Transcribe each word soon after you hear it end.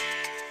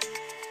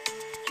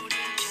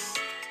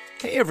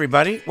Hey,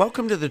 everybody.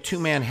 Welcome to the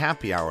Two-Man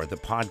Happy Hour, the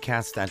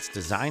podcast that's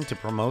designed to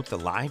promote the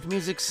live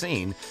music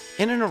scene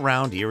in and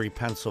around Erie,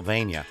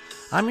 Pennsylvania.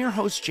 I'm your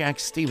host, Jack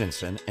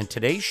Stevenson, and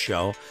today's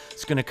show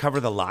is going to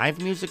cover the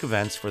live music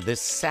events for this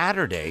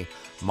Saturday,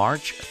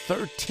 March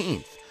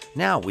 13th.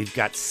 Now, we've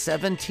got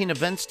 17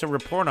 events to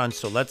report on,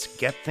 so let's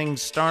get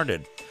things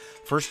started.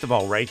 First of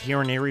all, right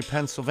here in Erie,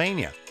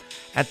 Pennsylvania,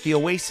 at the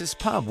Oasis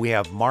Pub, we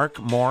have Mark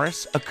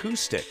Morris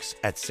Acoustics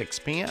at 6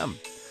 p.m.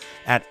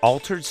 At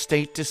Altered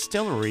State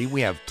Distillery,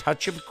 we have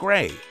Touch of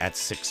Grey at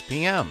 6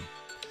 p.m.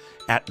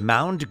 At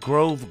Mound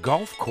Grove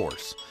Golf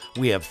Course,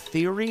 we have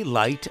Theory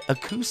Light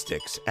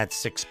Acoustics at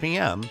 6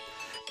 p.m.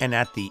 And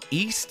at the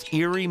East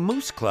Erie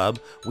Moose Club,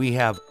 we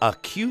have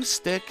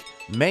Acoustic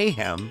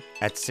Mayhem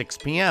at 6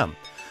 p.m.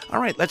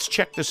 All right, let's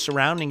check the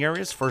surrounding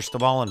areas. First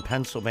of all, in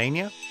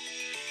Pennsylvania,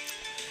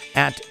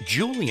 at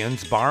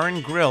Julian's Bar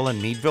and Grill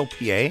in Meadville,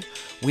 PA,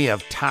 we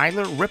have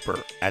Tyler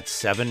Ripper at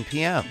 7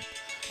 p.m.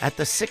 At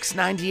the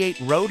 698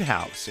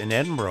 Roadhouse in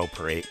Edinboro,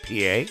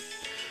 PA,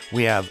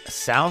 we have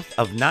South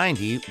of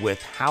 90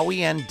 with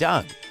Howie and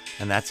Doug,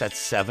 and that's at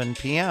 7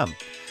 p.m.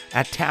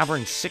 At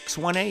Tavern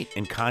 618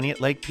 in Conneaut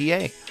Lake,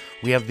 PA,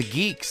 we have The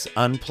Geeks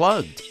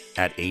Unplugged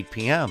at 8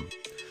 p.m.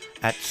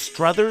 At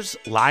Struthers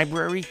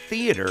Library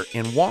Theater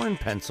in Warren,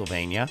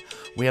 Pennsylvania,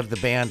 we have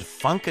the band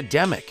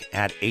Funkademic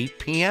at 8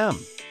 p.m.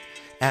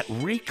 At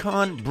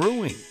Recon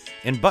Brewing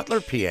in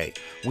Butler, PA,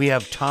 we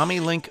have Tommy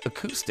Link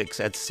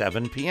Acoustics at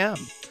 7 p.m.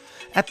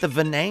 At the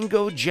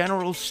Venango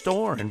General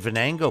Store in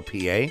Venango,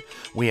 PA,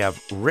 we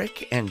have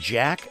Rick and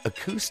Jack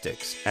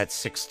Acoustics at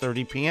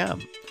 6:30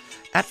 p.m.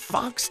 At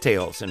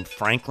Foxtails in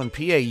Franklin,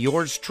 PA,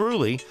 yours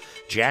truly,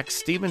 Jack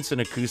Stevenson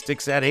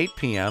Acoustics at 8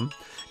 p.m.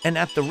 And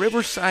at the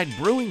Riverside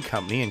Brewing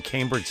Company in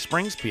Cambridge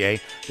Springs, PA,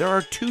 there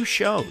are two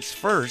shows.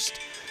 First,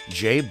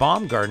 Jay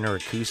Baumgartner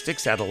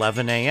Acoustics at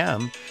 11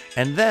 a.m.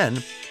 and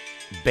then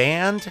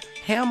Band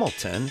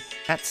Hamilton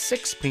at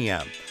 6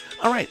 p.m.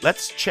 All right,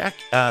 let's check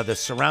the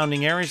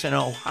surrounding areas in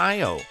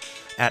Ohio.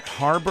 At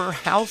Harbor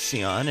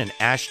Halcyon in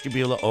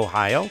Ashtabula,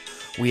 Ohio,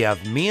 we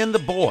have Me and the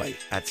Boy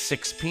at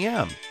 6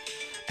 p.m.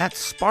 At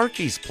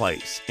Sparky's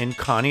Place in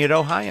Conneaut,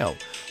 Ohio,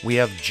 we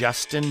have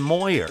Justin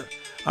Moyer.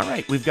 All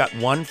right, we've got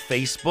one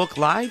Facebook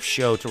Live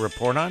show to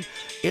report on.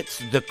 It's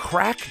the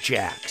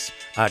Crackjacks,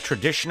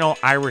 traditional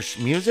Irish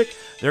music.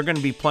 They're going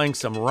to be playing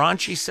some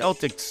raunchy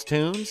Celtics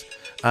tunes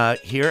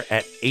here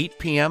at 8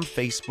 p.m.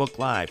 Facebook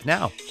Live.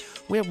 Now,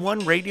 we have one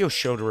radio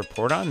show to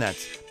report on.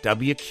 That's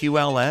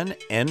WQLN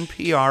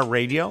NPR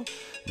Radio,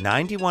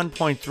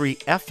 91.3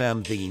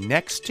 FM, the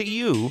Next to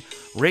You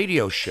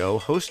radio show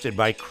hosted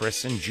by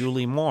Chris and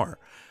Julie Moore.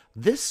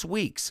 This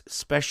week's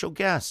special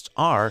guests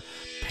are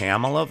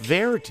Pamela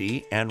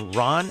Verity and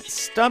Ron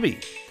Stubby.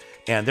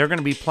 And they're going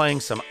to be playing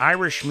some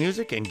Irish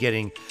music and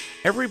getting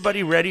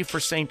everybody ready for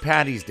St.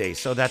 Paddy's Day.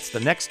 So that's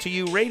the Next to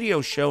You radio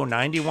show,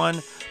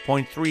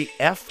 91.3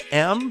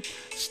 FM.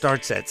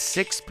 Starts at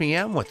 6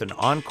 p.m. with an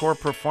encore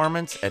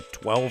performance at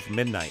 12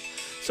 midnight.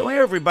 So hey,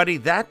 everybody,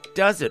 that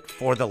does it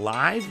for the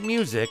live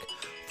music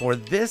for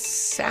this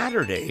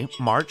Saturday,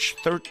 March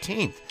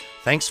 13th.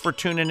 Thanks for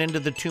tuning into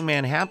the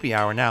Two-Man Happy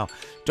Hour. Now,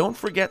 don't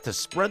forget to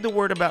spread the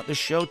word about the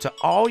show to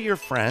all your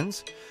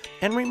friends.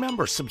 And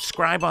remember,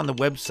 subscribe on the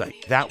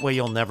website. That way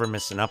you'll never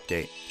miss an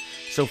update.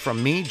 So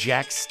from me,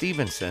 Jack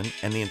Stevenson,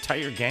 and the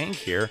entire gang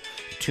here,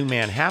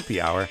 Two-Man Happy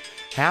Hour,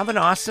 have an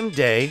awesome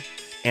day,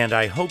 and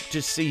I hope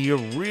to see you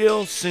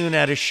real soon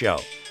at a show.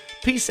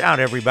 Peace out,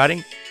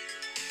 everybody.